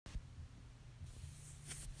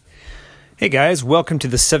Hey guys, welcome to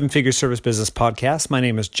the Seven Figure Service Business Podcast. My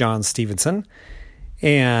name is John Stevenson,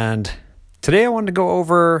 and today I wanted to go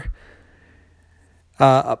over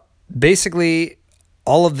basically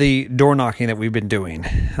all of the door knocking that we've been doing.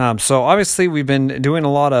 So obviously we've been doing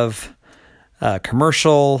a lot of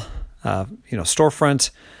commercial, storefront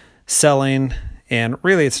selling, and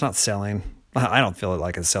really it's not selling. I don't feel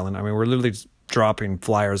like it's selling. I mean, we're literally dropping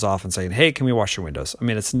flyers off and saying, hey, can we wash your windows? I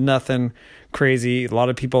mean, it's nothing crazy. A lot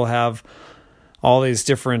of people have all these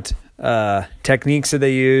different techniques that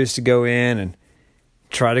they use to go in and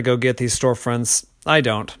try to go get these storefronts. I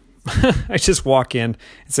don't. I just walk in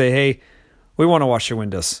and say, hey, we want to wash your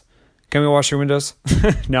windows. Can we wash your windows?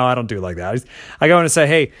 No, I don't do it like that. I go in and say,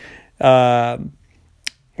 hey,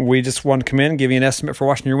 we just want to come in and give you an estimate for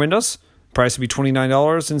washing your windows. Price would be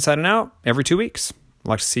 $29 inside and out every 2 weeks. I'd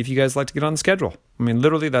like to see if you guys like to get on the schedule. I mean,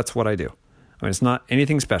 literally, that's what I do. I mean, it's not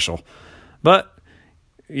anything special. But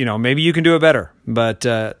maybe you can do it better, but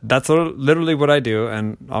that's literally what I do.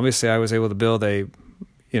 And obviously I was able to build a,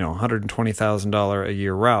 $120,000 a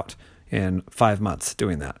year route in 5 months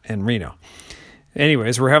doing that in Reno.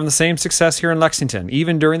 Anyways, we're having the same success here in Lexington,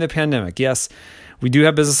 even during the pandemic. Yes, we do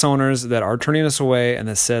have business owners that are turning us away and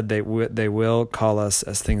that said they will call us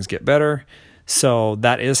as things get better. So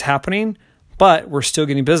that is happening, but we're still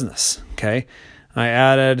getting business. Okay. I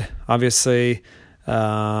added, obviously,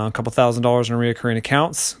 a couple $1,000s in recurring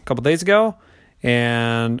accounts a couple days ago,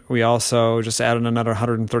 and we also just added another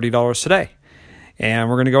 $130 today. And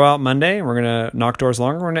we're going to go out Monday, and we're going to knock doors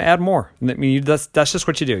longer. We're going to add more. I mean, that's just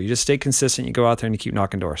what you do. You just stay consistent. You go out there and you keep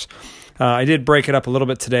knocking doors. I did break it up a little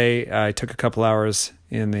bit today. I took a couple hours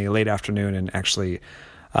in the late afternoon and actually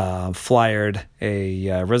flyered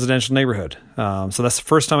a residential neighborhood. So that's the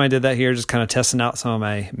first time I did that here, just kind of testing out some of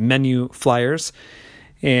my menu flyers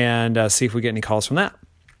and see if we get any calls from that.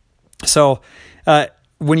 So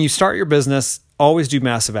when you start your business, always do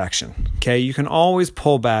massive action. Okay, you can always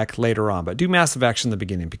pull back later on, but do massive action in the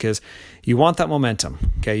beginning because you want that momentum.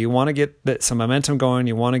 Okay, you want to get some momentum going.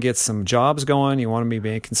 You want to get some jobs going. You want to be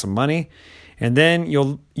making some money, and then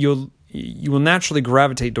you will naturally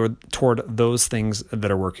gravitate toward those things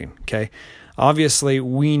that are working. Okay, obviously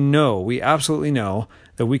we absolutely know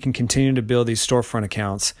that we can continue to build these storefront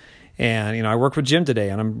accounts. And, I work with Jim today,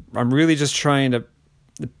 and I'm really just trying to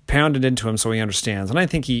pound it into him so he understands. And I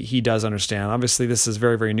think he does understand. Obviously, this is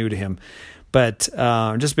very, very new to him. But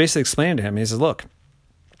just basically explaining to him, he says, look,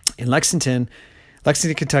 in Lexington,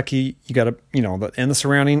 Kentucky, you got to, and the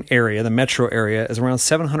surrounding area, the metro area, is around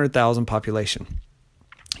 700,000 population.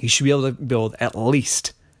 You should be able to build at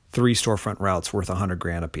least 3 storefront routes worth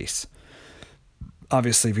 $100,000 a piece.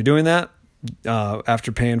 Obviously, if you're doing that,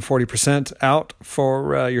 after paying 40% out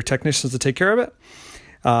for your technicians to take care of it,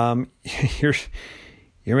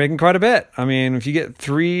 you're making quite a bit. I mean, if you get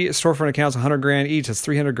 3 storefront accounts, $100,000 each, that's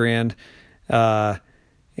 $300,000,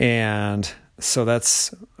 and so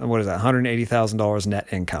that's $180,000 net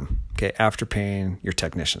income. Okay, after paying your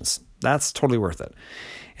technicians, that's totally worth it.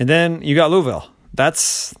 And then you got Louisville.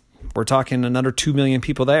 We're talking another 2 million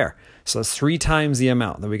people there. So that's 3 times the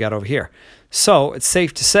amount that we got over here. So it's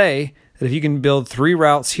safe to say that if you can build 3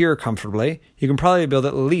 routes here comfortably, you can probably build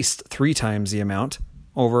at least 3 times the amount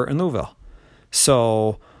over in Louisville.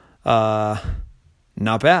 So, not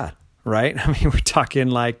bad, right? I mean, we're talking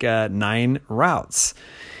like 9 routes.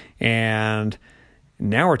 And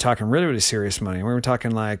now we're talking really, really serious money. We're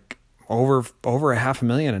talking like over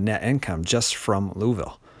 $500,000 in net income just from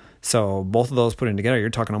Louisville. So both of those putting together,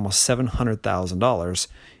 you're talking almost $700,000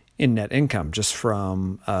 in net income just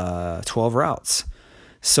from 12 routes.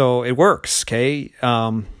 So it works, okay?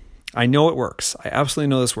 I know it works. I absolutely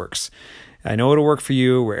know this works. I know it'll work for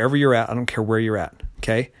you wherever you're at. I don't care where you're at,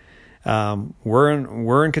 okay? We're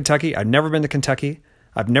in Kentucky. I've never been to Kentucky.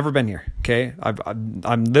 I've never been here, okay?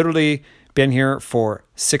 I'm literally been here for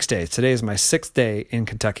 6 days. Today is my 6th day in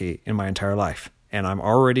Kentucky in my entire life, and I'm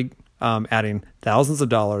already adding thousands of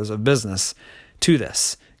dollars of business to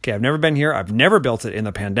this. Okay, I've never been here. I've never built it in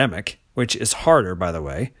the pandemic, which is harder, by the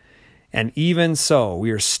way. And even so,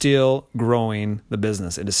 we are still growing the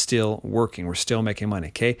business. It is still working. We're still making money.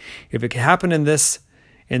 Okay. If it can happen in this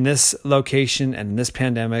location and in this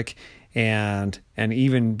pandemic and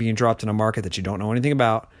even being dropped in a market that you don't know anything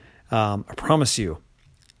about, I promise you,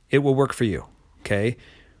 it will work for you. Okay.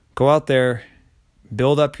 Go out there,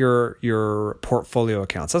 build up your portfolio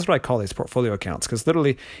accounts. That's what I call these portfolio accounts. Because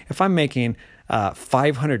literally, if I'm making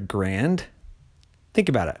 $500,000, think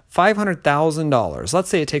about it. $500,000. Let's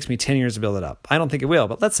say it takes me 10 years to build it up. I don't think it will,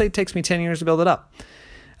 but let's say it takes me 10 years to build it up.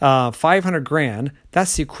 $500,000,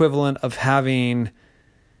 that's the equivalent of having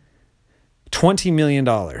 $20 million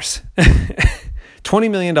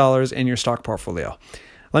 $20 million in your stock portfolio.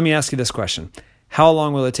 Let me ask you this question. How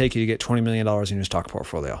long will it take you to get $20 million in your stock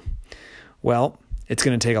portfolio? Well, it's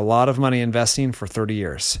going to take a lot of money investing for 30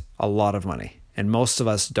 years, a lot of money. And most of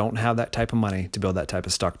us don't have that type of money to build that type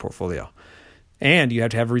of stock portfolio. And you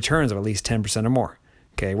have to have returns of at least 10% or more.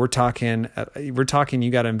 Okay, we're talking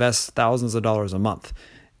you got to invest thousands of dollars a month,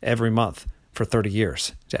 every month for 30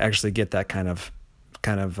 years to actually get that kind of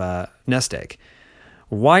nest egg.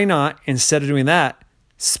 Why not, instead of doing that,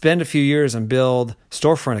 spend a few years and build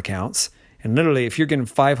storefront accounts? And literally, if you're getting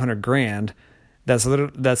 $500,000,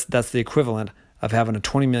 that's the equivalent of having a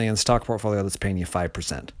 20 million stock portfolio that's paying you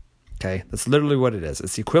 5%. Okay, that's literally what it is.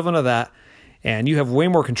 It's the equivalent of that, and you have way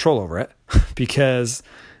more control over it because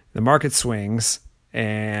the market swings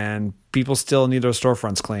and people still need their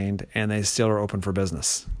storefronts cleaned and they still are open for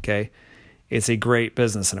business. Okay, it's a great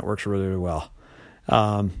business and it works really, really well.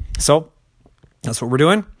 So that's what we're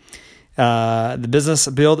doing. The business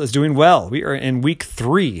build is doing well. We are in week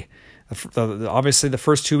 3. Obviously, the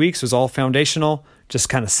first 2 weeks was all foundational, just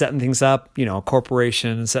kind of setting things up,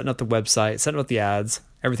 corporation, setting up the website, setting up the ads,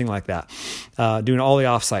 everything like that, doing all the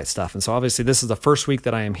offsite stuff. And so obviously this is the first week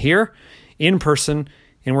that I am here in person,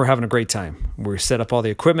 and we're having a great time. We set up all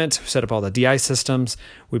the equipment, set up all the DI systems.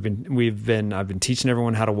 I've been teaching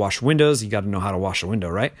everyone how to wash windows. You got to know how to wash a window,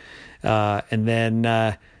 right? And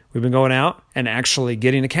then we've been going out and actually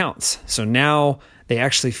getting accounts. So now they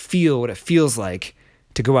actually feel what it feels like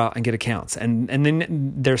to go out and get accounts. And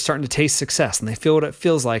then they're starting to taste success, and they feel what it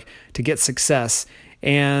feels like to get success.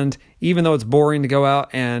 And even though it's boring to go out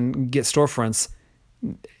and get storefronts,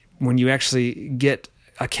 when you actually get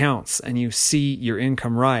accounts and you see your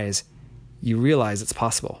income rise, you realize it's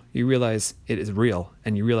possible. You realize it is real,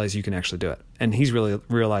 and you realize you can actually do it. And he's really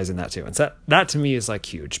realizing that too. And so that to me is like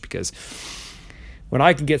huge, because when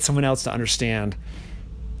I can get someone else to understand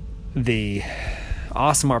the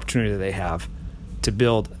awesome opportunity that they have to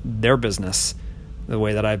build their business the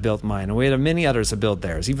way that I built mine, the way that many others have built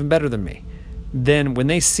theirs, even better than me, then when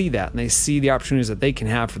they see that and they see the opportunities that they can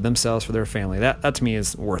have for themselves, for their family, that to me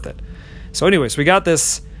is worth it. So anyways, we got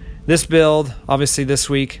this build. Obviously this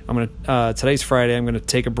week, today's Friday, I'm going to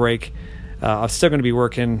take a break. I'm still going to be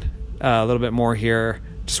working a little bit more here,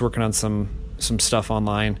 just working on some stuff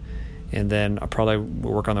online. And then I'll probably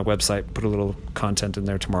work on the website, put a little content in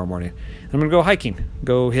there tomorrow morning. And I'm going to go hiking,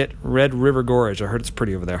 go hit Red River Gorge. I heard it's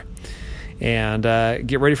pretty over there. And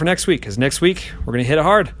get ready for next week, because next week we're going to hit it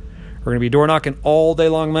hard. We're going to be door knocking all day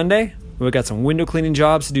long Monday. We've got some window cleaning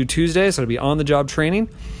jobs to do Tuesday, so it'll be on the job training.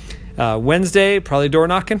 Wednesday, probably door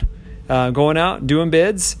knocking, going out, doing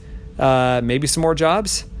bids, maybe some more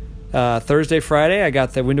jobs. Thursday, Friday, I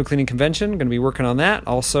got the window cleaning convention. Going to be working on that.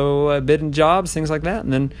 Also bidding jobs, things like that.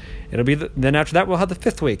 And then it'll be then after that we'll have the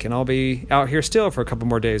 5th week, and I'll be out here still for a couple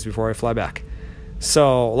more days before I fly back.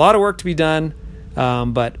 So a lot of work to be done,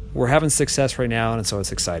 but we're having success right now, and so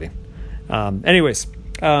it's exciting. Anyways,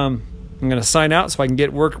 I'm going to sign out so I can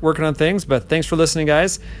get working on things. But thanks for listening,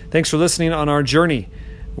 guys. Thanks for listening on our journey.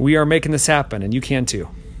 We are making this happen, and you can too.